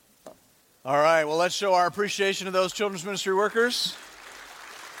All right, well, let's show our appreciation to those children's ministry workers.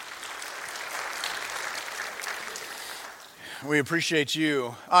 We appreciate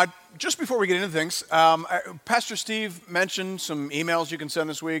you. Just before we get into things, Pastor Steve mentioned some emails you can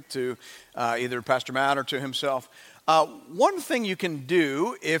send this week to either Pastor Matt or to himself. One thing you can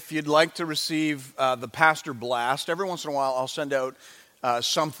do if you'd like to receive the Pastor Blast, every once in a while I'll send out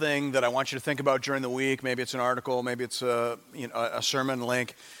something that I want you to think about during the week. Maybe it's an article, maybe it's a sermon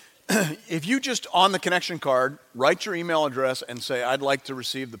link. If you just, on the connection card, write your email address and say, I'd like to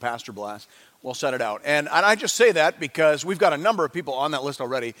receive the Pastor Blast, we'll set it out. And I just say that because we've got a number of people on that list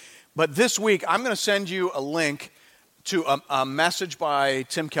already. But this week, I'm going to send you a link to a message by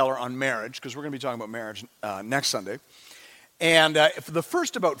Tim Keller on marriage, because we're going to be talking about marriage next Sunday. And for the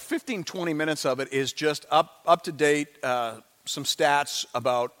first about 15, 20 minutes of it is just up to date, some stats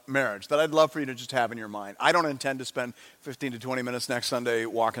about marriage that I'd love for you to just have in your mind. I don't intend to spend 15 to 20 minutes next Sunday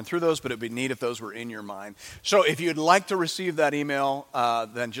walking through those, but it'd be neat if those were in your mind. So if you'd like to receive that email,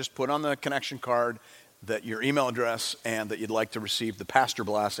 then just put on the connection card that your email address and that you'd like to receive the Pastor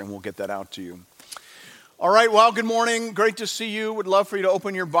Blast, and we'll get that out to you. All right, well, good morning. Great to see you. Would love for you to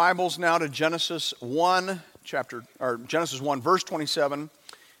open your Bibles now to Genesis 1, verse 27.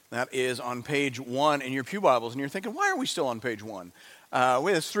 That is on page 1 in your pew Bibles. And you're thinking, why are we still on page 1?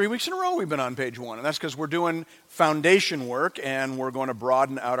 It's 3 weeks in a row we've been on page 1. And that's because we're doing foundation work, and we're going to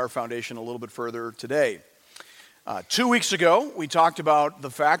broaden out our foundation a little bit further today. 2 weeks ago, we talked about the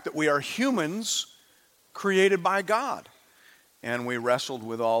fact that we are humans created by God. And we wrestled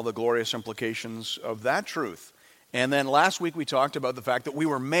with all the glorious implications of that truth. And then last week, we talked about the fact that we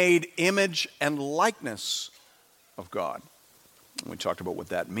were made image and likeness of God. We talked about what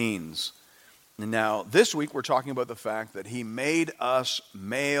that means. And now, this week, we're talking about the fact that He made us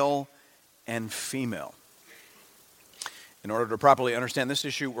male and female. In order to properly understand this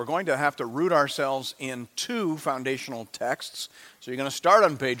issue, we're going to have to root ourselves in 2 foundational texts. So you're going to start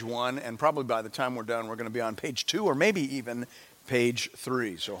on page 1, and probably by the time we're done, we're going to be on page 2, or maybe even page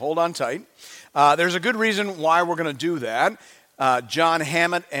 3. So hold on tight. There's a good reason why we're going to do that. John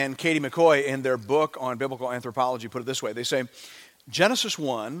Hammett and Katie McCoy, in their book on biblical anthropology, put it this way. They say, Genesis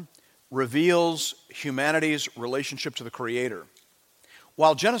 1 reveals humanity's relationship to the Creator,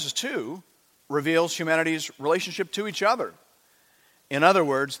 while Genesis 2 reveals humanity's relationship to each other. In other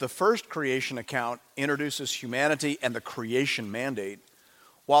words, the first creation account introduces humanity and the creation mandate,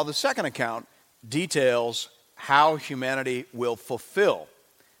 while the second account details how humanity will fulfill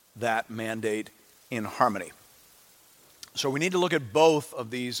that mandate in harmony. So we need to look at both of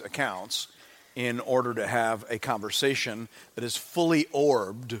these accounts in order to have a conversation that is fully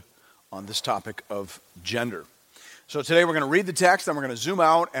orbed on this topic of gender. So today we're going to read the text, then we're going to zoom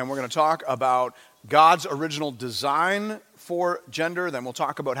out, and we're going to talk about God's original design for gender. Then we'll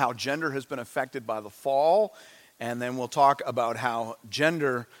talk about how gender has been affected by the fall, and then we'll talk about how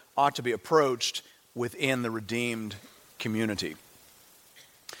gender ought to be approached within the redeemed community.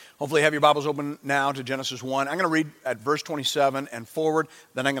 Hopefully you have your Bibles open now to Genesis 1. I'm going to read at verse 27 and forward,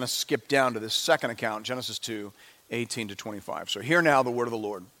 then I'm going to skip down to this second account, Genesis 2, 18 to 25. So hear now the word of the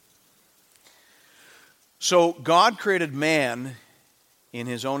Lord. So God created man in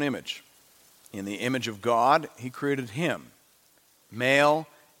his own image. In the image of God, he created him. Male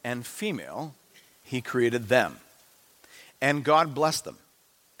and female, he created them. And God blessed them.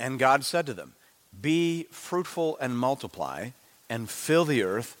 And God said to them, be fruitful and multiply, and fill the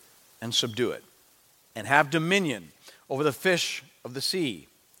earth and subdue it, and have dominion over the fish of the sea,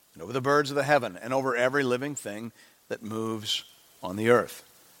 and over the birds of the heaven, and over every living thing that moves on the earth.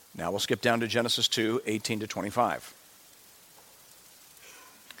 Now we'll skip down to Genesis 2, 18 to 25.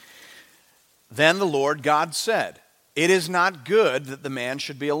 Then the Lord God said, it is not good that the man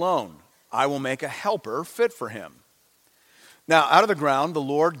should be alone. I will make a helper fit for him. Now out of the ground the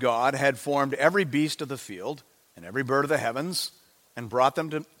Lord God had formed every beast of the field, and every bird of the heavens, and brought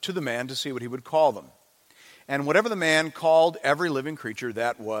them to the man to see what he would call them. And whatever the man called every living creature,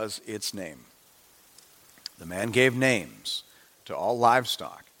 that was its name. The man gave names to all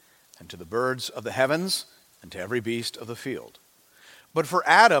livestock, and to the birds of the heavens, and to every beast of the field. But for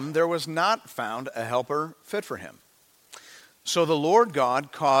Adam there was not found a helper fit for him. So the Lord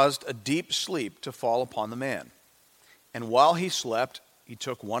God caused a deep sleep to fall upon the man. And while he slept, he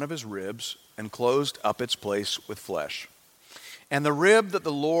took one of his ribs and closed up its place with flesh. And the rib that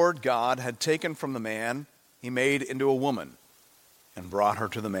the Lord God had taken from the man, he made into a woman and brought her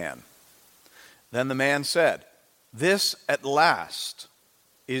to the man. Then the man said, this at last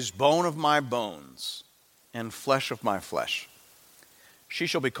is bone of my bones and flesh of my flesh. She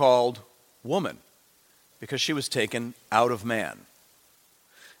shall be called woman, because she was taken out of man.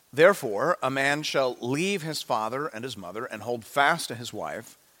 Therefore, a man shall leave his father and his mother and hold fast to his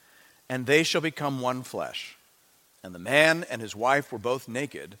wife, and they shall become one flesh. And the man and his wife were both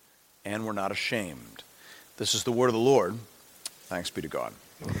naked and were not ashamed. This is the word of the Lord. Thanks be to God.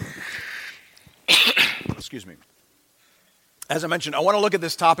 Excuse me. As I mentioned, I want to look at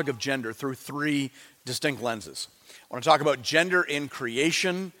this topic of gender through three distinct lenses. I want to talk about gender in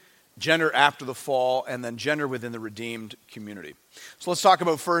creation, gender after the fall, and then gender within the redeemed community. So let's talk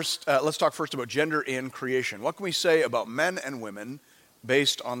first about gender in creation. What can we say about men and women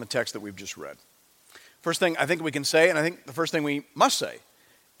based on the text that we've just read? First thing I think we can say, and I think the first thing we must say,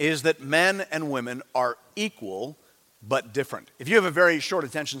 is that men and women are equal but different. If you have a very short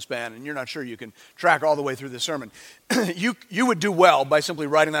attention span and you're not sure you can track all the way through this sermon, you would do well by simply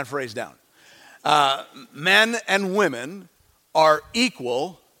writing that phrase down. Men and women are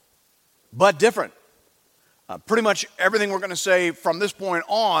equal but different. Pretty much everything we're going to say from this point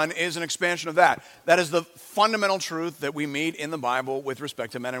on is an expansion of that. That is the fundamental truth that we meet in the Bible with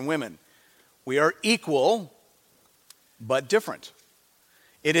respect to men and women. We are equal but different.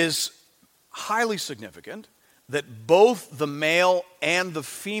 It is highly significant that both the male and the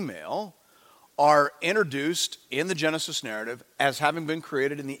female are introduced in the Genesis narrative as having been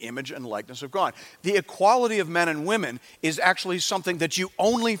created in the image and likeness of God. The equality of men and women is actually something that you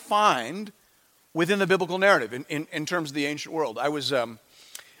only find within the biblical narrative in terms of the ancient world. I was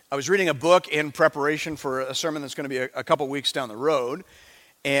reading a book in preparation for a sermon that's going to be a couple weeks down the road,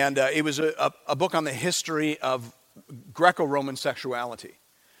 and it was a book on the history of Greco-Roman sexuality.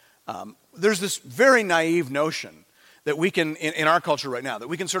 There's this very naive notion that we can, in our culture right now, that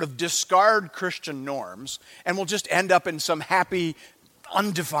we can sort of discard Christian norms and we'll just end up in some happy,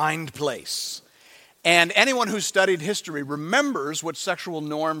 undefined place. And anyone who's studied history remembers what sexual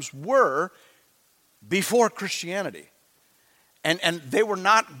norms were before Christianity. And they were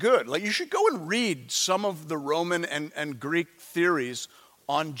not good. Like, you should go and read some of the Roman and Greek theories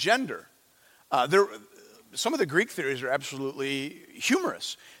on gender. Some of the Greek theories are absolutely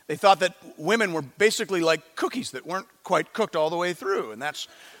humorous. They thought that women were basically like cookies that weren't quite cooked all the way through. And that's,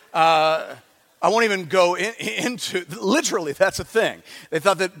 I won't even go into, literally that's a thing. They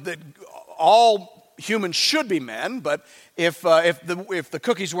thought that all humans should be men, but if the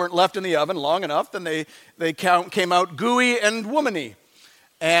cookies weren't left in the oven long enough, then they came out gooey and womany.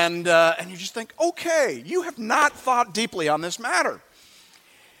 And you just think, okay, you have not thought deeply on this matter.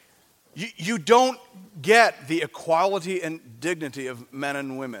 You don't get the equality and dignity of men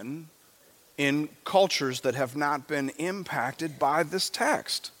and women in cultures that have not been impacted by this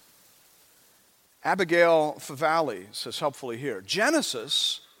text. Abigail Favale says helpfully here,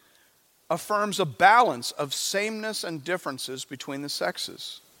 Genesis affirms a balance of sameness and differences between the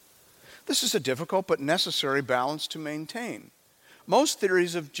sexes. This is a difficult but necessary balance to maintain. Most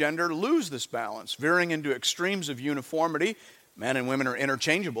theories of gender lose this balance, veering into extremes of uniformity, men and women are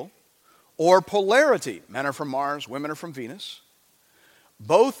interchangeable, or polarity, men are from Mars, women are from Venus.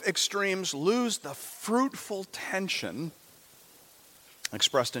 Both extremes lose the fruitful tension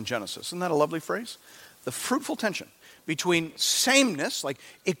expressed in Genesis. Isn't that a lovely phrase? The fruitful tension between sameness, like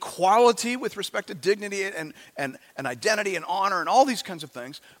equality with respect to dignity and identity and honor and all these kinds of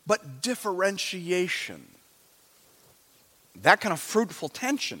things, but differentiation. That kind of fruitful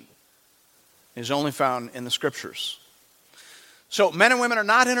tension is only found in the Scriptures. So men and women are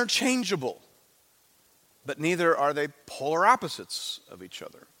not interchangeable, but neither are they polar opposites of each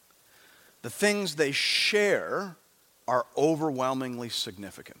other. The things they share are overwhelmingly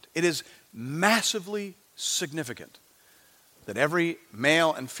significant. It is massively significant that every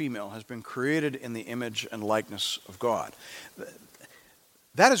male and female has been created in the image and likeness of God.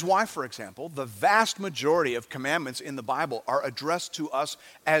 That is why, for example, the vast majority of commandments in the Bible are addressed to us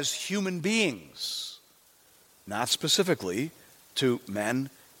as human beings, not specifically to men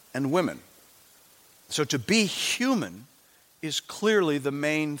and women. So to be human is clearly the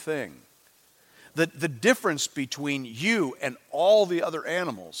main thing. The difference between you and all the other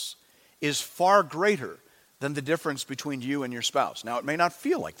animals is far greater than the difference between you and your spouse. Now, it may not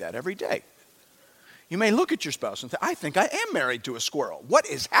feel like that every day. You may look at your spouse and think, I think I am married to a squirrel. What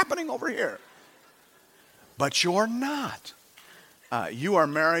is happening over here? But you're not. You are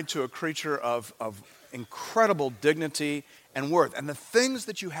married to a creature of incredible dignity and worth. And the things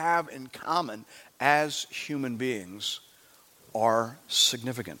that you have in common as human beings are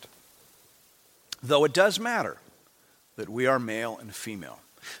significant. Though it does matter that we are male and female.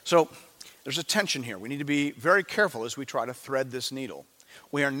 So there's a tension here. We need to be very careful as we try to thread this needle.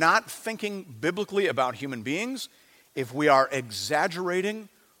 We are not thinking biblically about human beings if we are exaggerating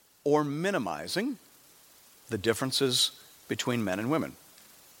or minimizing the differences between men and women.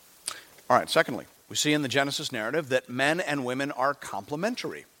 All right, secondly, we see in the Genesis narrative that men and women are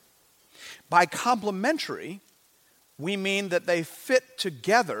complementary. By complementary, we mean that they fit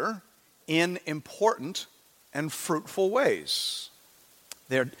together in important and fruitful ways.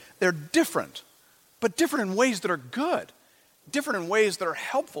 They're different, but different in ways that are good, different in ways that are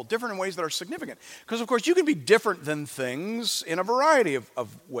helpful, different in ways that are significant. Because, of course, you can be different than things in a variety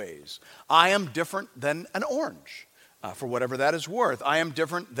of ways. I am different than an orange, for whatever that is worth. I am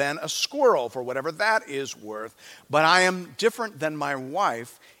different than a squirrel, for whatever that is worth. But I am different than my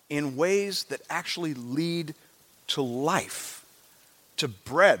wife in ways that actually lead to life, to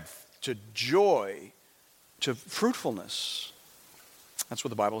breadth, to joy, to fruitfulness. That's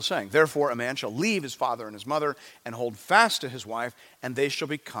what the Bible is saying. Therefore, a man shall leave his father and his mother and hold fast to his wife, and they shall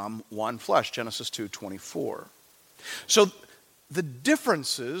become one flesh. Genesis 2:24. So the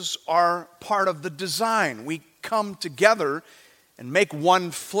differences are part of the design. We come together and make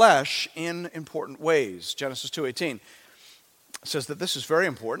one flesh in important ways. Genesis 2:18 says that this is very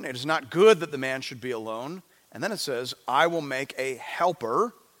important. It is not good that the man should be alone. And then it says, I will make a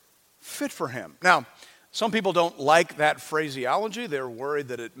helper fit for him. Now, some people don't like that phraseology. They're worried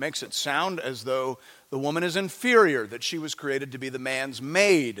that it makes it sound as though the woman is inferior, that she was created to be the man's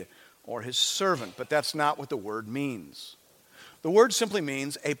maid or his servant. But that's not what the word means. The word simply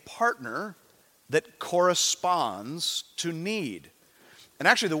means a partner that corresponds to need. And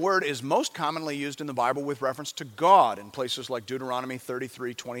actually, the word is most commonly used in the Bible with reference to God in places like Deuteronomy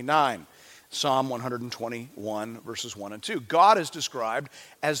 33:29, Psalm 121, verses 1 and 2. God is described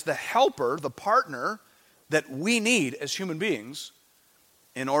as the helper, the partner that we need as human beings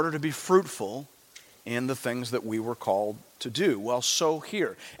in order to be fruitful in the things that we were called to do. Well, so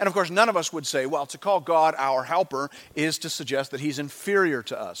here. And of course, none of us would say, well, to call God our helper is to suggest that he's inferior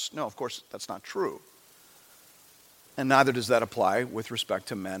to us. No, of course, that's not true. And neither does that apply with respect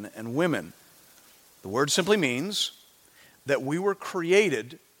to men and women. The word simply means that we were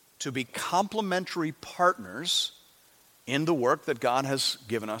created to be complementary partners in the work that God has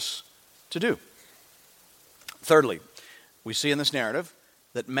given us to do. Thirdly, we see in this narrative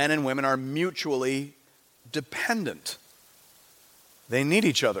that men and women are mutually dependent. They need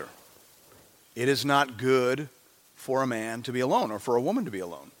each other. It is not good for a man to be alone or for a woman to be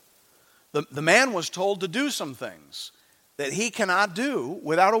alone. The man was told to do some things that he cannot do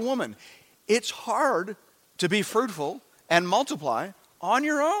without a woman. It's hard to be fruitful and multiply on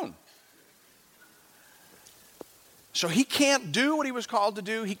your own. So he can't do what he was called to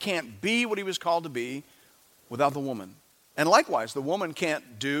do. He can't be what he was called to be without the woman. And likewise, the woman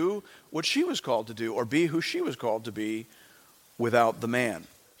can't do what she was called to do or be who she was called to be without the man.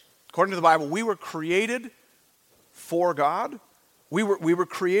 According to the Bible, we were created for God. We were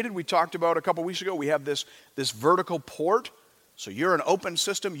created, we talked about a couple weeks ago, we have this vertical port. So you're an open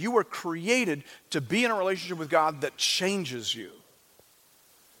system. You were created to be in a relationship with God that changes you.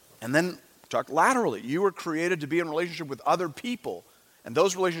 And then talk laterally. You were created to be in a relationship with other people. And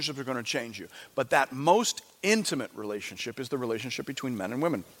those relationships are going to change you. But that most intimate relationship is the relationship between men and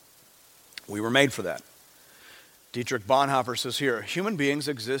women. We were made for that. Dietrich Bonhoeffer says here, human beings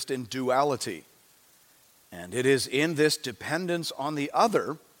exist in duality. And it is in this dependence on the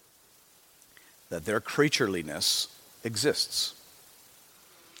other that their creatureliness exists.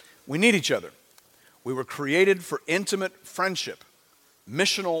 We need each other. We were created for intimate friendship,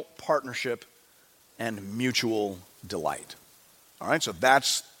 missional partnership, and mutual delight. All right, so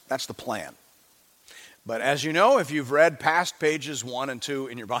that's the plan. But as you know, if you've read past pages 1 and 2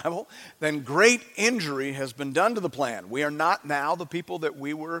 in your Bible, then great injury has been done to the plan. We are not now the people that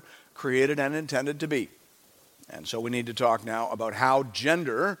we were created and intended to be. And so we need to talk now about how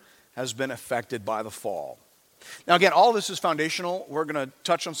gender has been affected by the fall. Now again, all this is foundational. We're going to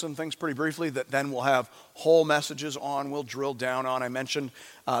touch on some things pretty briefly that then we'll have whole messages on. We'll drill down on. I mentioned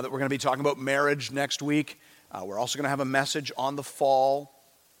that we're going to be talking about marriage next week. We're also going to have a message on the fall.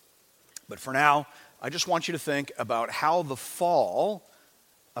 But for now, I just want you to think about how the fall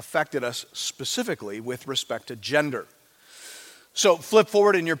affected us specifically with respect to gender. So flip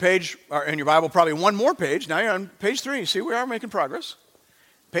forward in your page, or in your Bible, probably one more page. Now you're on page 3. See, we are making progress.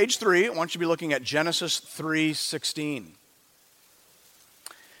 Page 3, I want you to be looking at Genesis 3:16.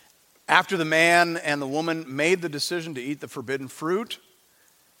 After the man and the woman made the decision to eat the forbidden fruit,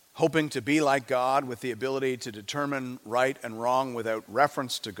 hoping to be like God with the ability to determine right and wrong without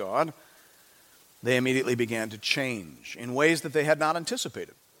reference to God, they immediately began to change in ways that they had not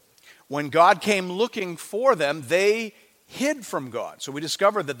anticipated. When God came looking for them, they hid from God. So we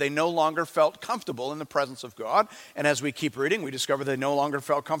discover that they no longer felt comfortable in the presence of God. And as we keep reading, we discover they no longer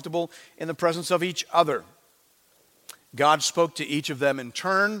felt comfortable in the presence of each other. God spoke to each of them in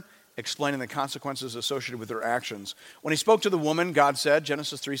turn, explaining the consequences associated with their actions. When he spoke to the woman, God said,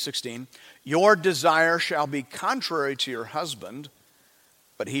 Genesis 3:16, "Your desire shall be contrary to your husband,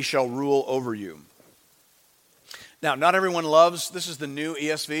 but he shall rule over you." Now, not everyone loves, this is the new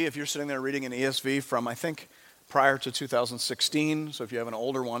ESV. If you're sitting there reading an ESV from, I think, prior to 2016, so if you have an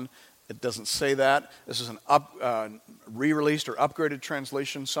older one, it doesn't say that. This is an re-released or upgraded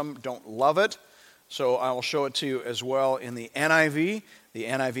translation. Some don't love it, so I will show it to you as well in the NIV. The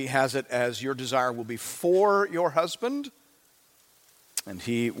NIV has it as, "Your desire will be for your husband, and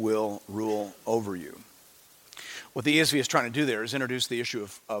he will rule over you." What the ESV is trying to do there is introduce the issue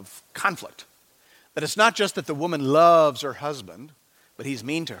of conflict. That it's not just that the woman loves her husband, but he's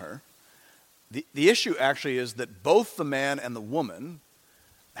mean to her. The issue actually is that both the man and the woman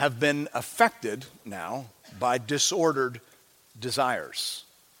have been affected now by disordered desires.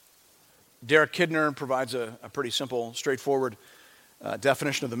 Derek Kidner provides a pretty simple, straightforward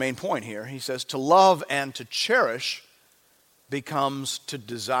definition of the main point here. He says, to love and to cherish becomes to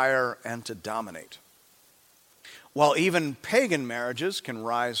desire and to dominate. While even pagan marriages can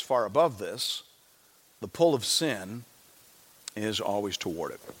rise far above this, the pull of sin is always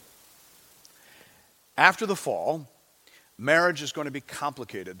toward it. After the fall, marriage is going to be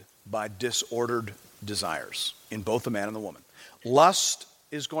complicated by disordered desires in both the man and the woman. Lust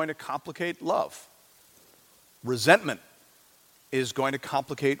is going to complicate love. Resentment is going to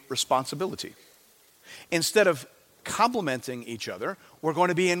complicate responsibility. Instead of complementing each other, we're going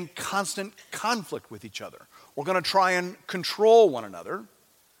to be in constant conflict with each other. We're going to try and control one another,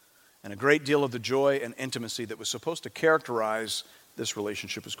 and a great deal of the joy and intimacy that was supposed to characterize this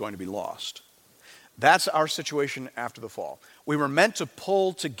relationship is going to be lost. That's our situation after the fall. We were meant to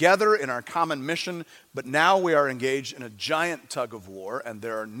pull together in our common mission, but now we are engaged in a giant tug of war, and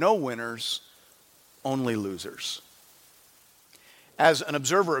there are no winners, only losers. As an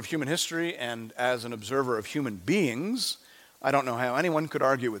observer of human history and as an observer of human beings, I don't know how anyone could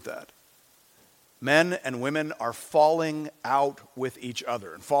argue with that. Men and women are falling out with each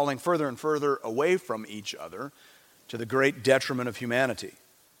other and falling further and further away from each other to the great detriment of humanity.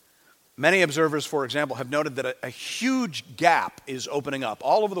 Many observers, for example, have noted that a huge gap is opening up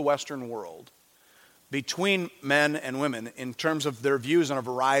all over the Western world between men and women in terms of their views on a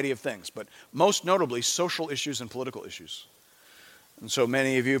variety of things, but most notably social issues and political issues. And so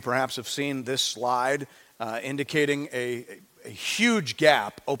many of you perhaps have seen this slide indicating a huge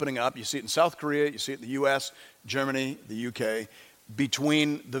gap opening up. You see it in South Korea, you see it in the U.S., Germany, the UK,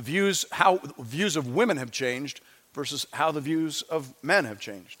 between the views, how views of women have changed versus how the views of men have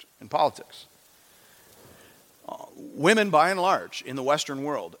changed in politics. Women, by and large, in the Western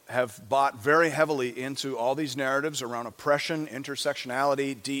world have bought very heavily into all these narratives around oppression,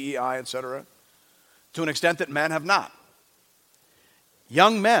 intersectionality, DEI, etc., to an extent that men have not.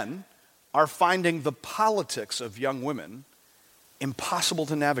 Young men are finding the politics of young women impossible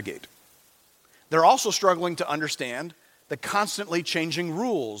to navigate. They're also struggling to understand the constantly changing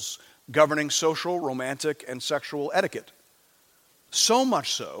rules governing social, romantic, and sexual etiquette. So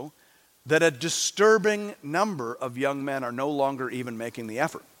much so that a disturbing number of young men are no longer even making the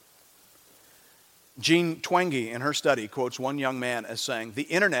effort. Jean Twenge, in her study, quotes one young man as saying, "The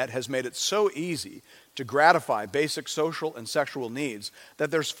internet has made it so easy to gratify basic social and sexual needs that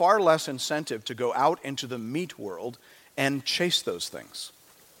there's far less incentive to go out into the meat world and chase those things."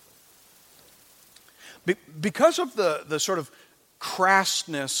 Because of the sort of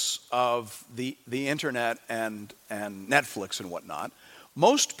crassness of the internet and Netflix and whatnot,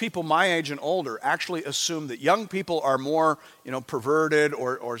 most people my age and older actually assume that young people are more, perverted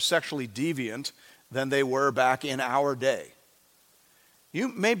or sexually deviant than they were back in our day. You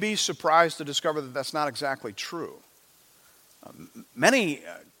may be surprised to discover that that's not exactly true. Many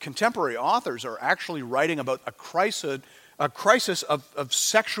contemporary authors are actually writing about a crisis of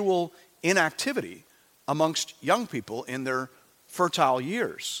sexual inactivity amongst young people in their fertile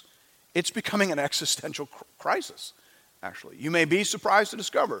years. It's becoming an existential crisis, actually. You may be surprised to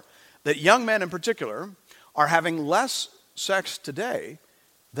discover that young men in particular are having less sex today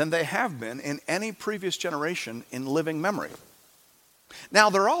than they have been in any previous generation in living memory. Now,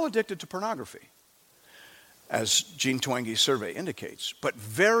 they're all addicted to pornography, as Jean Twenge's survey indicates, but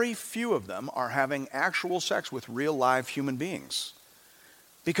very few of them are having actual sex with real live human beings.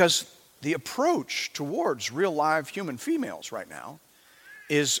 Because the approach towards real live human females right now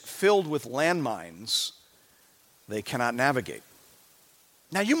is filled with landmines they cannot navigate.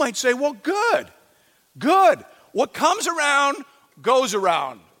 Now you might say, well, good. What comes around goes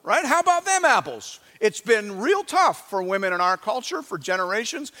around, right? How about them apples? It's been real tough for women in our culture for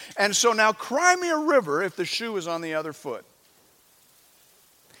generations, and so now cry me a river if the shoe is on the other foot.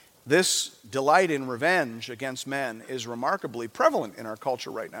 This delight in revenge against men is remarkably prevalent in our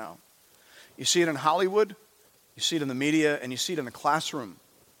culture right now. You see it in Hollywood, you see it in the media, and you see it in the classroom.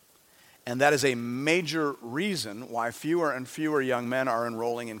 And that is a major reason why fewer and fewer young men are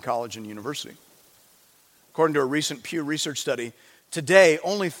enrolling in college and university. According to a recent Pew Research study, today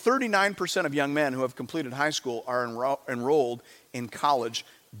only 39% of young men who have completed high school are enrolled in college,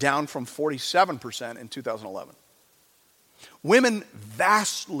 down from 47% in 2011. Women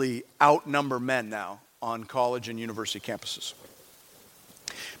vastly outnumber men now on college and university campuses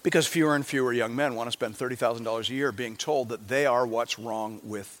because fewer and fewer young men want to spend $30,000 a year being told that they are what's wrong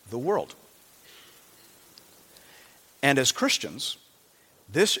with the world. And as Christians,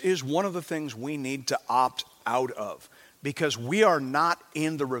 this is one of the things we need to opt out of, because we are not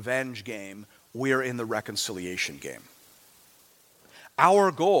in the revenge game, we are in the reconciliation game.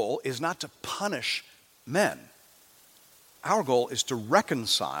 Our goal is not to punish men. Our goal is to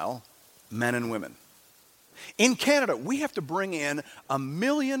reconcile men and women. In Canada, we have to bring in 1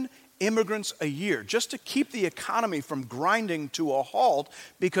 million immigrants a year just to keep the economy from grinding to a halt,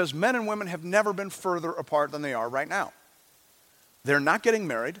 because men and women have never been further apart than they are right now. They're not getting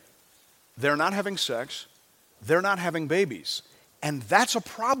married, they're not having sex, they're not having babies. And that's a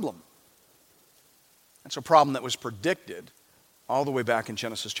problem. That's a problem that was predicted all the way back in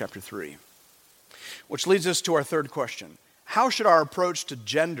Genesis chapter 3. Which leads us to our third question. How should our approach to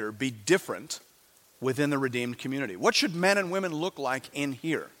gender be different within the redeemed community? What should men and women look like in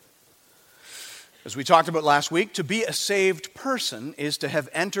here? As we talked about last week, to be a saved person is to have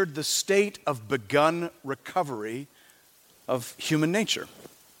entered the state of begun recovery of human nature.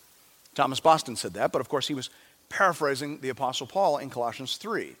 Thomas Boston said that, but of course he was paraphrasing the Apostle Paul in Colossians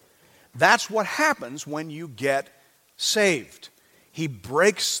 3. That's what happens when you get saved. He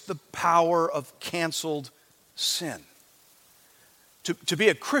breaks the power of canceled sin. To be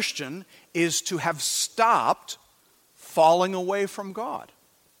a Christian is to have stopped falling away from God.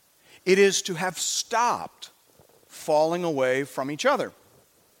 It is to have stopped falling away from each other.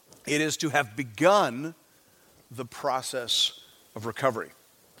 It is to have begun the process of recovery.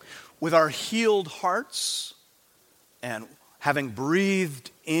 With our healed hearts and having breathed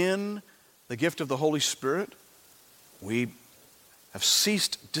in the gift of the Holy Spirit, we have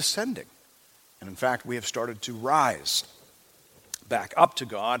ceased descending. And in fact, we have started to rise back up to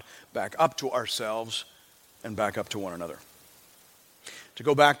God, back up to ourselves, and back up to one another. To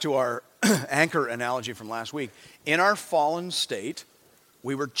go back to our anchor analogy from last week, in our fallen state,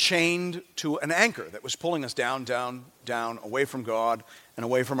 we were chained to an anchor that was pulling us down, down, down, away from God and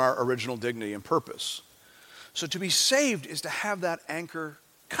away from our original dignity and purpose. So to be saved is to have that anchor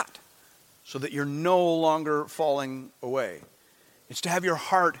cut so that you're no longer falling away. It's to have your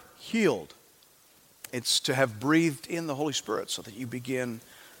heart healed. It's to have breathed in the Holy Spirit so that you begin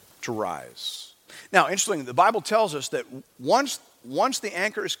to rise. Now, interestingly, the Bible tells us that once the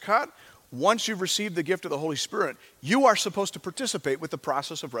anchor is cut, once you've received the gift of the Holy Spirit, you are supposed to participate with the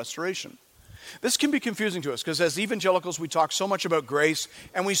process of restoration. This can be confusing to us because as evangelicals, we talk so much about grace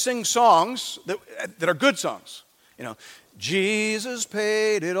and we sing songs that are good songs. You know, Jesus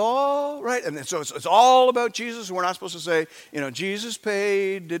paid it all, right? And so it's all about Jesus. We're not supposed to say, you know, Jesus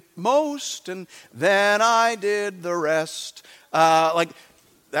paid it most and then I did the rest.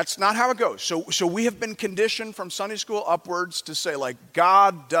 That's not how it goes. So we have been conditioned from Sunday school upwards to say, like,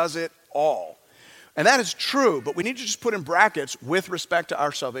 God does it all. And that is true, but we need to just put in brackets with respect to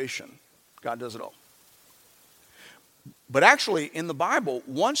our salvation. God does it all. But actually, in the Bible,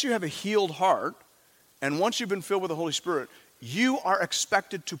 once you have a healed heart, and once you've been filled with the Holy Spirit, you are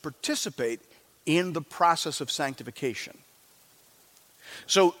expected to participate in the process of sanctification.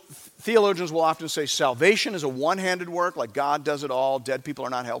 So theologians will often say salvation is a one-handed work, like God does it all, dead people are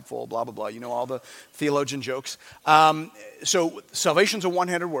not helpful, blah, blah, blah. You know all the theologian jokes. So salvation's a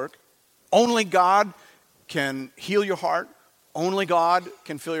one-handed work. Only God can heal your heart. Only God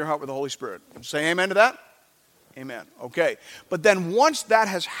can fill your heart with the Holy Spirit. Say amen to that? Amen. Okay. But then once that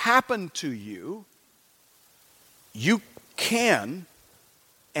has happened to you, you can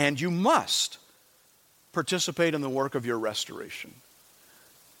and you must participate in the work of your restoration.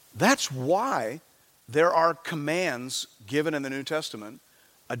 That's why there are commands given in the New Testament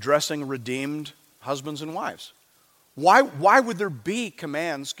addressing redeemed husbands and wives. Why would there be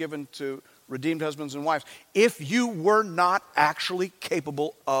commands given to redeemed husbands and wives if you were not actually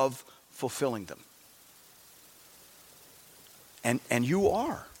capable of fulfilling them? And you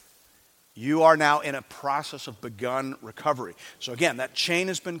are. You are now in a process of begun recovery. So again, that chain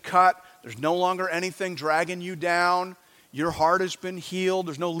has been cut. There's no longer anything dragging you down. Your heart has been healed.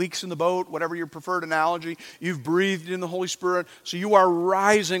 There's no leaks in the boat, whatever your preferred analogy. You've breathed in the Holy Spirit. So you are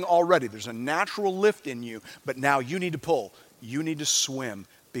rising already. There's a natural lift in you, but now you need to pull. You need to swim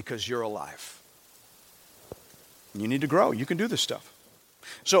because you're alive. You need to grow. You can do this stuff.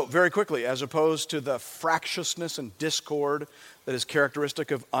 So very quickly, as opposed to the fractiousness and discord that is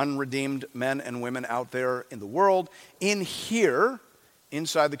characteristic of unredeemed men and women out there in the world, in here,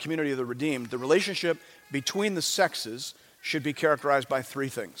 inside the community of the redeemed, the relationship between the sexes should be characterized by three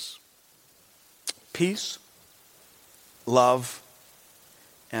things: peace, love,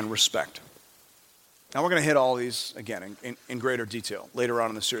 and respect. Now we're going to hit all these again in greater detail later on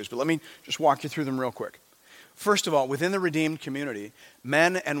in the series, but let me just walk you through them real quick. First of all, within the redeemed community,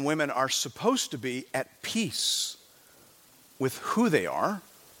 men and women are supposed to be at peace with who they are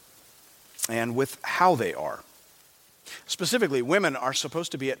and with how they are. Specifically, women are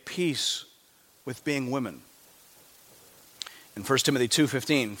supposed to be at peace with being women. In 1 Timothy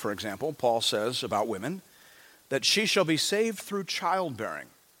 2:15, for example, Paul says about women that she shall be saved through childbearing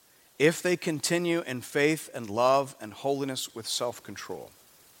if they continue in faith and love and holiness with self-control.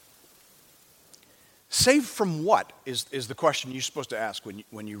 Saved from what is the question you're supposed to ask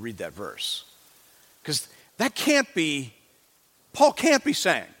when you read that verse. Because that can't be, Paul can't be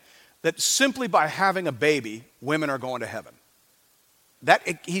saying that simply by having a baby, women are going to heaven.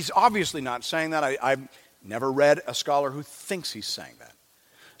 He's obviously not saying that. I've never read a scholar who thinks he's saying that.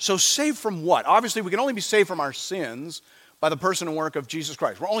 So saved from what? Obviously, we can only be saved from our sins by the person and work of Jesus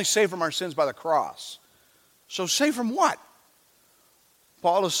Christ. We're only saved from our sins by the cross. So saved from what?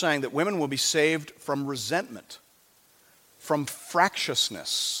 Paul is saying that women will be saved from resentment, from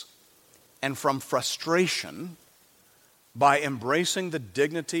fractiousness, and from frustration by embracing the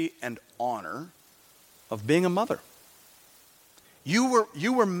dignity and honor of being a mother. You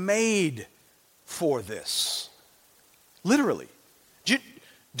were made for this. Literally.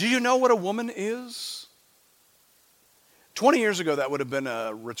 Do you know what a woman is? 20 years ago, that would have been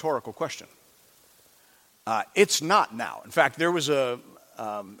a rhetorical question. It's not now. In fact, there was a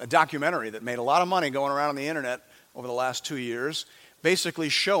documentary that made a lot of money going around on the internet over the last 2 years, basically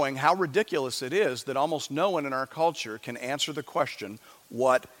showing how ridiculous it is that almost no one in our culture can answer the question,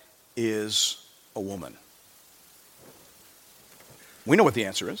 what is a woman? We know what the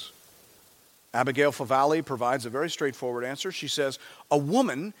answer is. Abigail Favale provides a very straightforward answer. She says, a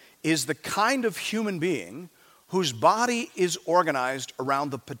woman is the kind of human being whose body is organized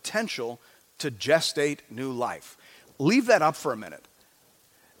around the potential to gestate new life. Leave that up for a minute.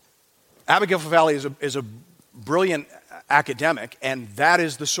 Abigail Favale is a brilliant academic, and that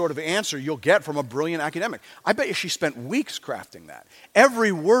is the sort of answer you'll get from a brilliant academic. I bet you she spent weeks crafting that.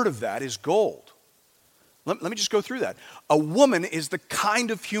 Every word of that is gold. Let me just go through that. A woman is the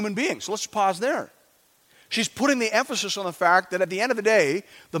kind of human being. So let's pause there. She's putting the emphasis on the fact that at the end of the day,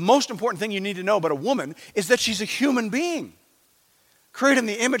 the most important thing you need to know about a woman is that she's a human being, created in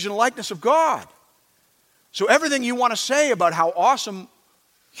the image and likeness of God. So everything you want to say about how awesome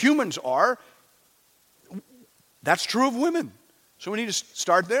humans are, that's true of women. So we need to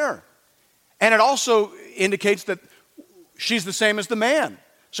start there. And it also indicates that she's the same as the man.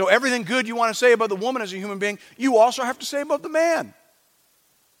 So everything good you want to say about the woman as a human being, you also have to say about the man.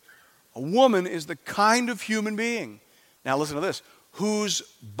 A woman is the kind of human being, now listen to this, whose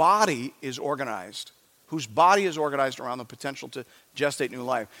body is organized around the potential to gestate new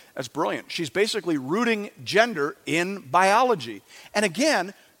life. That's brilliant. She's basically rooting gender in biology. And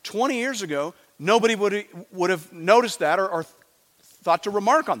again, 20 years ago, nobody would have noticed that or thought to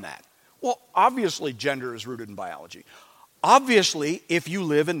remark on that. Well, obviously gender is rooted in biology. Obviously, if you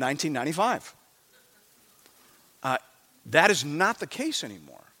live in 1995. That is not the case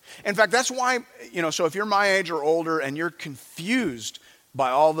anymore. In fact, that's why, so if you're my age or older and you're confused by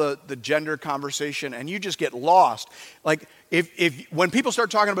all the gender conversation and you just get lost, like if when people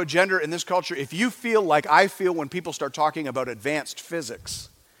start talking about gender in this culture, if you feel like I feel when people start talking about advanced physics,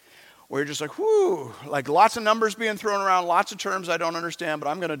 where you're just like, whoo, like lots of numbers being thrown around, lots of terms I don't understand, but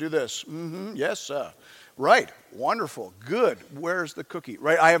I'm going to do this. Yes, right, wonderful, good, where's the cookie,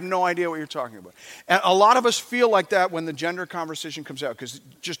 right? I have no idea what you're talking about. And a lot of us feel like that when the gender conversation comes out, because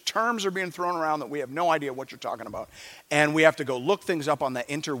just terms are being thrown around that we have no idea what you're talking about. And we have to go look things up on the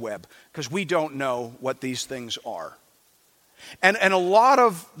interweb, because we don't know what these things are. And a lot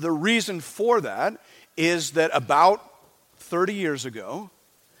of the reason for that is that about 30 years ago,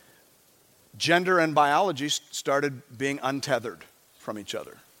 gender and biology started being untethered from each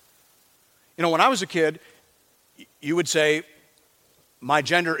other. When I was a kid, you would say, my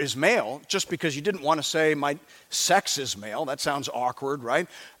gender is male just because you didn't want to say my sex is male. That sounds awkward, right?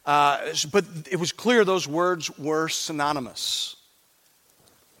 But it was clear those words were synonymous.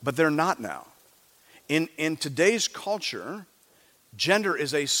 But they're not now. In today's culture, gender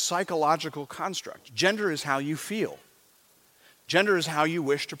is a psychological construct. Gender is how you feel. Gender is how you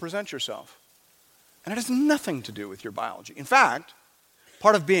wish to present yourself. And it has nothing to do with your biology. In fact,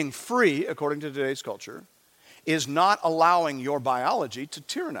 part of being free, according to today's culture, is not allowing your biology to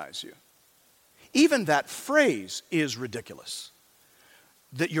tyrannize you. Even that phrase is ridiculous,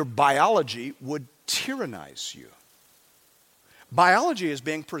 that your biology would tyrannize you. Biology is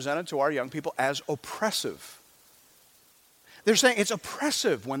being presented to our young people as oppressive. They're saying it's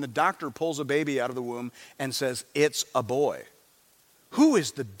oppressive when the doctor pulls a baby out of the womb and says, it's a boy. Who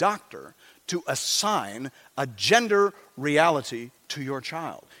is the doctor to assign a gender reality to your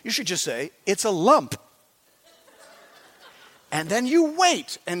child? You should just say, it's a lump. And then you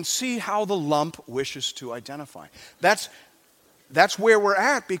wait and see how the lump wishes to identify. That's where we're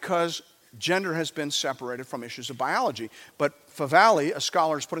at because gender has been separated from issues of biology. But Favale, a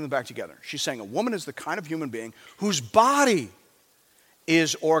scholar, is putting them back together. She's saying a woman is the kind of human being whose body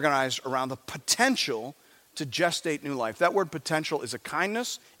is organized around the potential to gestate new life. That word potential is a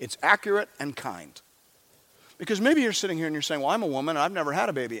kindness. It's accurate and kind. Because maybe you're sitting here and you're saying, well, I'm a woman and I've never had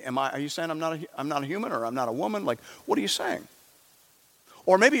a baby. Are you saying I'm not a human or I'm not a woman? Like, what are you saying?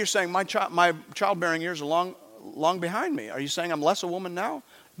 Or maybe you're saying my childbearing years are long behind me. Are you saying I'm less a woman now?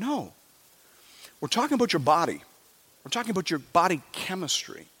 No. We're talking about your body. We're talking about your body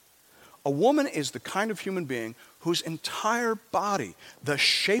chemistry. A woman is the kind of human being whose entire body, the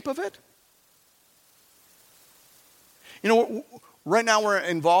shape of it. You know, right now we're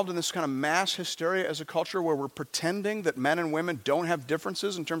involved in this kind of mass hysteria as a culture where we're pretending that men and women don't have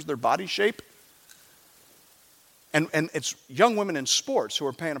differences in terms of their body shape. And it's young women in sports who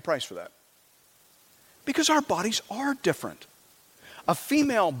are paying a price for that. Because our bodies are different. A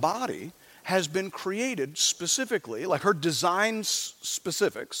female body has been created specifically, like her design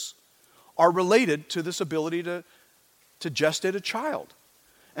specifics are related to this ability to gestate a child.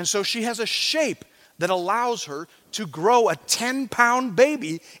 And so she has a shape that allows her to grow a 10-pound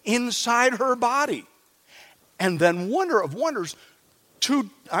baby inside her body. And then, wonder of wonders,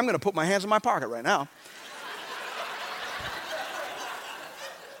 I'm going to put my hands in my pocket right now,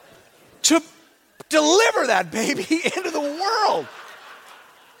 to deliver that baby into the world.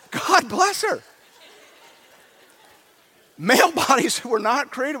 God bless her. Male bodies were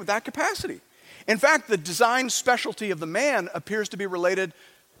not created with that capacity. In fact, the design specialty of the man appears to be related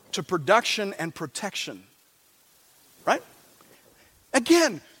to production and protection. Right?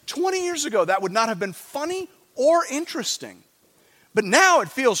 Again, 20 years ago, that would not have been funny or interesting. But now it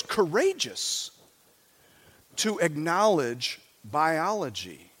feels courageous to acknowledge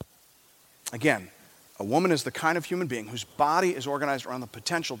biology. Again, a woman is the kind of human being whose body is organized around the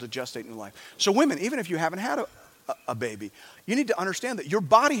potential to gestate new life. So women, even if you haven't had a baby, you need to understand that your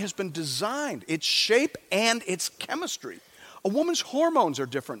body has been designed, its shape and its chemistry. A woman's hormones are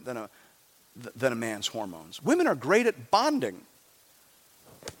different than a man's hormones. Women are great at bonding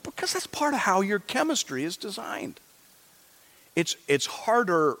because that's part of how your chemistry is designed. It's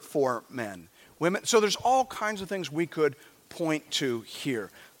harder for men. Women, so there's all kinds of things we could point to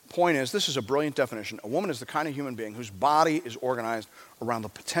here. Point is, this is a brilliant definition. A woman is the kind of human being whose body is organized around the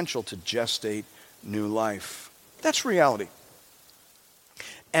potential to gestate new life. That's reality.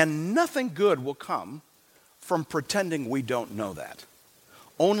 And nothing good will come from pretending we don't know that.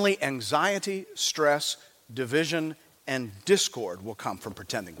 Only anxiety, stress, division, and discord will come from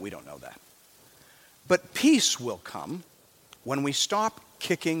pretending we don't know that. But peace will come when we stop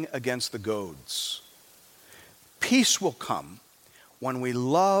kicking against the goads. Peace will come when we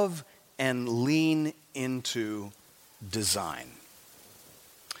love and lean into design.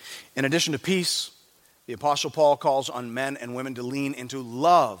 In addition to peace, the Apostle Paul calls on men and women to lean into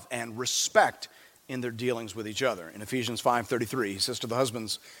love and respect in their dealings with each other. In Ephesians 5:33, he says to the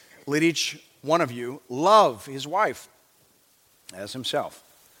husbands, let each one of you love his wife as himself,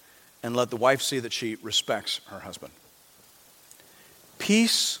 and let the wife see that she respects her husband.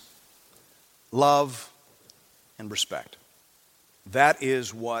 Peace, love, and respect. That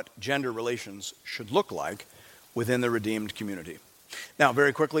is what gender relations should look like within the redeemed community. Now,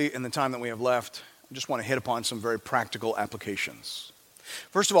 very quickly, in the time that we have left, I just want to hit upon some very practical applications.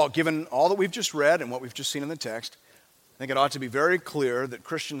 First of all, given all that we've just read and what we've just seen in the text, I think it ought to be very clear that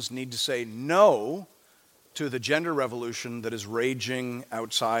Christians need to say no to the gender revolution that is raging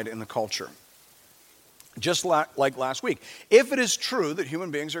outside in the culture. Just like last week. If it is true that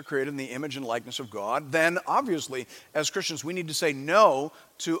human beings are created in the image and likeness of God, then obviously, as Christians, we need to say no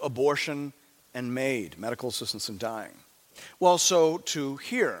to abortion and MAID, medical assistance in dying. Well, so too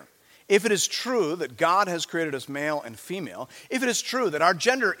here. If it is true that God has created us male and female, if it is true that our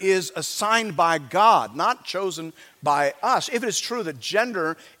gender is assigned by God, not chosen by us, if it is true that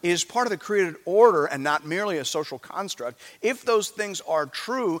gender is part of the created order and not merely a social construct, if those things are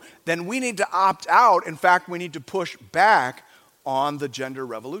true, then we need to opt out. In fact, we need to push back on the gender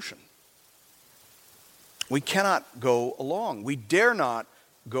revolution. We cannot go along. We dare not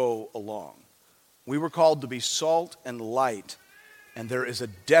go along. We were called to be salt and light. And there is a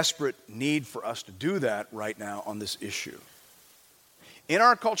desperate need for us to do that right now on this issue. In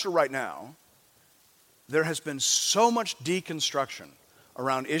our culture right now, there has been so much deconstruction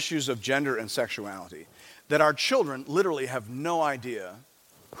around issues of gender and sexuality that our children literally have no idea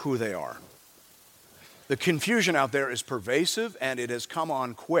who they are. The confusion out there is pervasive and it has come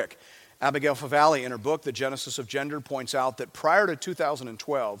on quick. Abigail Favale, in her book, The Genesis of Gender, points out that prior to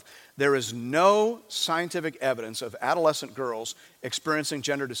 2012, there is no scientific evidence of adolescent girls experiencing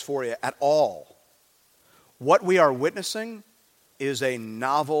gender dysphoria at all. What we are witnessing is a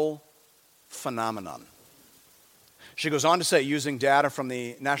novel phenomenon. She goes on to say, using data from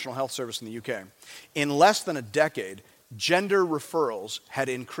the National Health Service in the UK, in less than a decade, gender referrals had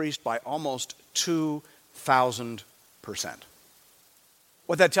increased by almost 2,000%.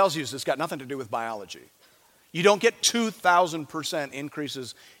 What that tells you is it's got nothing to do with biology. You don't get 2,000%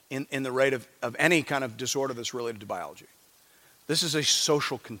 increases in the rate of any kind of disorder that's related to biology. This is a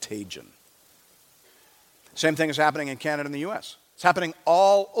social contagion. Same thing is happening in Canada and the US. It's happening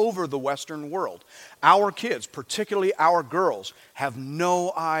all over the Western world. Our kids, particularly our girls, have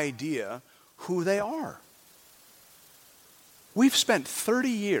no idea who they are. We've spent 30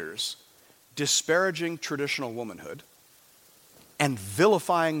 years disparaging traditional womanhood and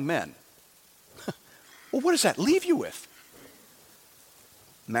vilifying men. Well, what does that leave you with?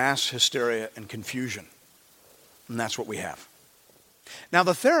 Mass hysteria and confusion. And that's what we have. Now,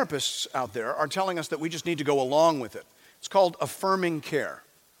 the therapists out there are telling us that we just need to go along with it. It's called affirming care.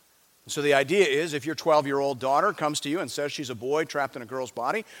 So the idea is if your 12-year-old daughter comes to you and says she's a boy trapped in a girl's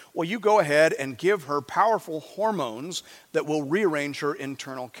body, well, you go ahead and give her powerful hormones that will rearrange her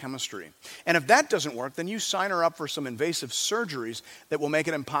internal chemistry. And if that doesn't work, then you sign her up for some invasive surgeries that will make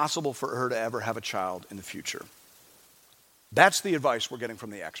it impossible for her to ever have a child in the future. That's the advice we're getting from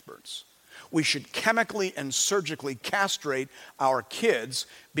the experts. We should chemically and surgically castrate our kids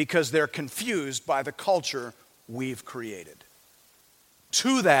because they're confused by the culture we've created.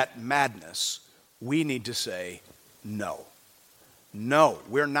 To that madness, we need to say no. No,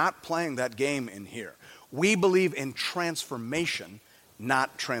 we're not playing that game in here. We believe in transformation,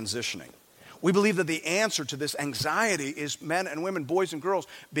 not transitioning. We believe that the answer to this anxiety is men and women, boys and girls,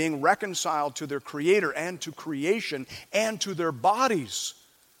 being reconciled to their Creator and to creation and to their bodies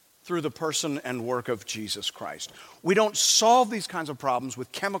through the person and work of Jesus Christ. We don't solve these kinds of problems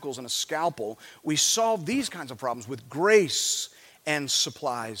with chemicals and a scalpel. We solve these kinds of problems with grace and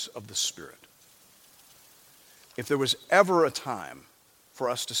supplies of the Spirit. If there was ever a time for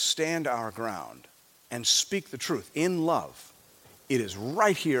us to stand our ground and speak the truth in love, it is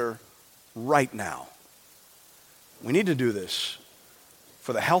right here, right now. We need to do this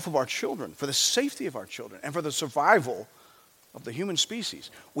for the health of our children, for the safety of our children, and for the survival of the human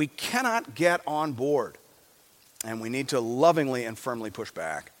species. We cannot get on board, and we need to lovingly and firmly push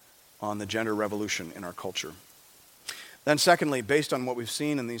back on the gender revolution in our culture. Then secondly, based on what we've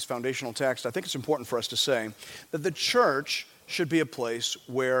seen in these foundational texts, I think it's important for us to say that the church should be a place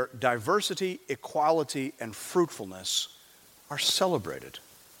where diversity, equality, and fruitfulness are celebrated.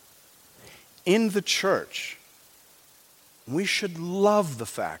 In the church, we should love the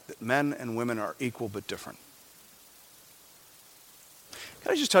fact that men and women are equal but different.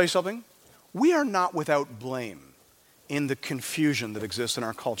 Can I just tell you something? We are not without blame in the confusion that exists in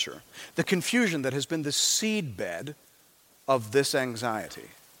our culture, the confusion that has been the seedbed of this anxiety.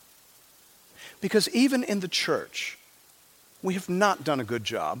 Because even in the church, we have not done a good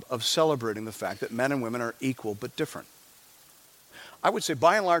job of celebrating the fact that men and women are equal but different. I would say,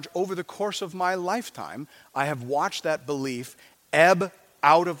 by and large, over the course of my lifetime, I have watched that belief ebb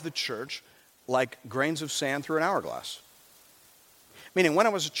out of the church like grains of sand through an hourglass. Meaning, when I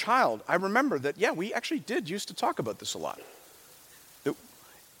was a child, I remember that, we actually did used to talk about this a lot.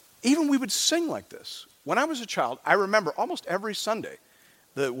 Even we would sing like this. When I was a child, I remember almost every Sunday,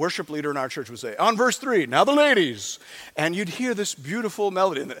 The worship leader in our church would say, on verse 3, now the ladies. And you'd hear this beautiful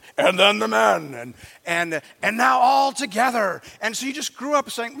melody, and then the men, and now all together. And so you just grew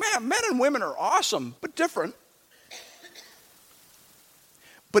up saying, man, men and women are awesome, but different.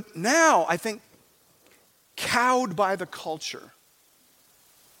 But now, I think, cowed by the culture,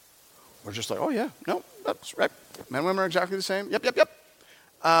 we're just like, oh yeah, no, that's right. Men and women are exactly the same. Yep.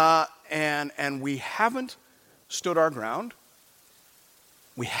 And we haven't stood our ground.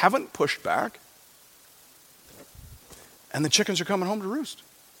 We haven't pushed back. And the chickens are coming home to roost.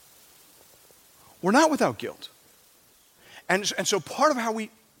 We're not without guilt. And so part of how we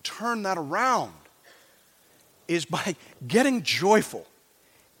turn that around is by getting joyful,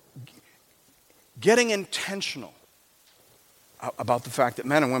 getting intentional about the fact that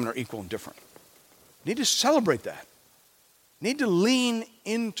men and women are equal and different. Need to celebrate that. Need to lean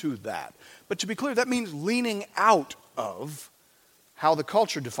into that. But to be clear, that means leaning out of how the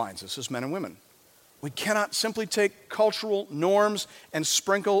culture defines us as men and women. We cannot simply take cultural norms and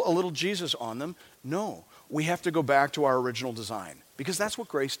sprinkle a little Jesus on them. No, we have to go back to our original design, because that's what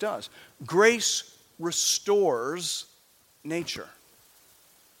grace does. Grace restores nature.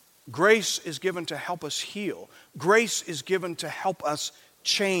 Grace is given to help us heal. Grace is given to help us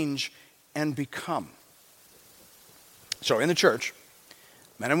change and become. So in the church,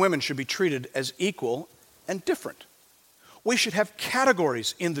 men and women should be treated as equal and different. We should have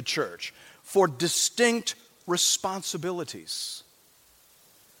categories in the church for distinct responsibilities.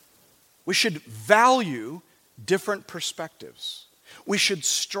 We should value different perspectives. We should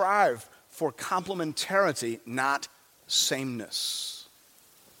strive for complementarity, not sameness.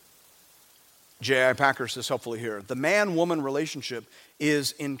 J.I. Packer says helpfully here, the man-woman relationship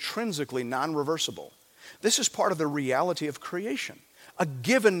is intrinsically non-reversible. This is part of the reality of creation, a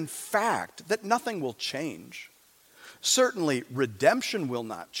given fact that nothing will change. Certainly, redemption will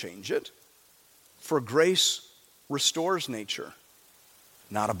not change it, for grace restores nature,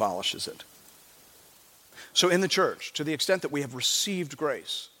 not abolishes it. So in the church, to the extent that we have received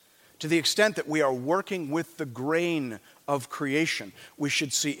grace, to the extent that we are working with the grain of creation, we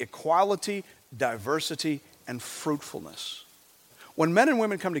should see equality, diversity, and fruitfulness. When men and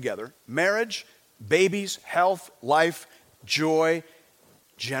women come together, marriage, babies, health, life, joy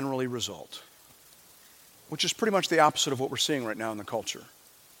generally result, which is pretty much the opposite of what we're seeing right now in the culture.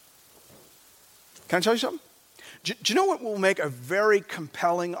 Can I tell you something? Do you know what will make a very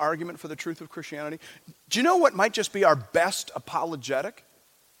compelling argument for the truth of Christianity? Do you know what might just be our best apologetic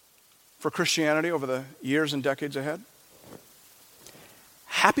for Christianity over the years and decades ahead?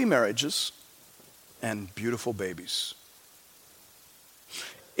 Happy marriages and beautiful babies.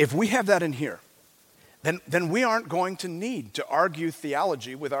 If we have that in here, then we aren't going to need to argue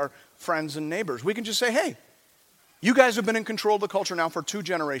theology with our friends and neighbors. We can just say, hey, you guys have been in control of the culture now for 2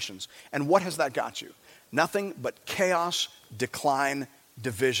 generations. And what has that got you? Nothing but chaos, decline,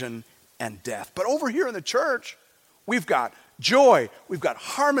 division, and death. But over here in the church, we've got joy, we've got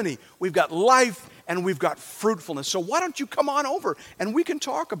harmony, we've got life, and we've got fruitfulness. So why don't you come on over and we can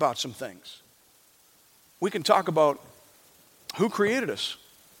talk about some things. We can talk about who created us,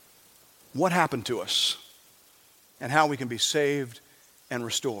 what happened to us, and how we can be saved and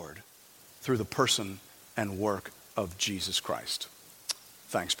restored through the person and work of Jesus Christ.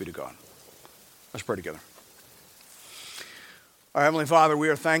 Thanks be to God. Let's pray together. Our Heavenly Father, we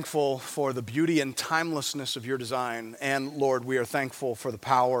are thankful for the beauty and timelessness of your design. And Lord, we are thankful for the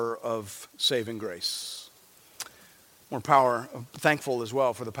power of saving grace. We're thankful as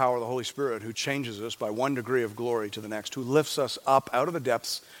well for the power of the Holy Spirit, who changes us by one degree of glory to the next, who lifts us up out of the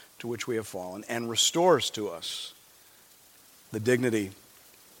depths to which we have fallen and restores to us the dignity,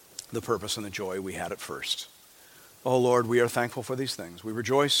 the purpose, and the joy we had at first. Oh Lord, we are thankful for these things. We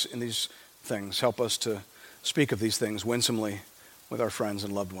rejoice in these things. Help us to speak of these things winsomely with our friends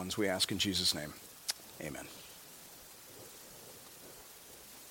and loved ones, we ask in Jesus' name. Amen.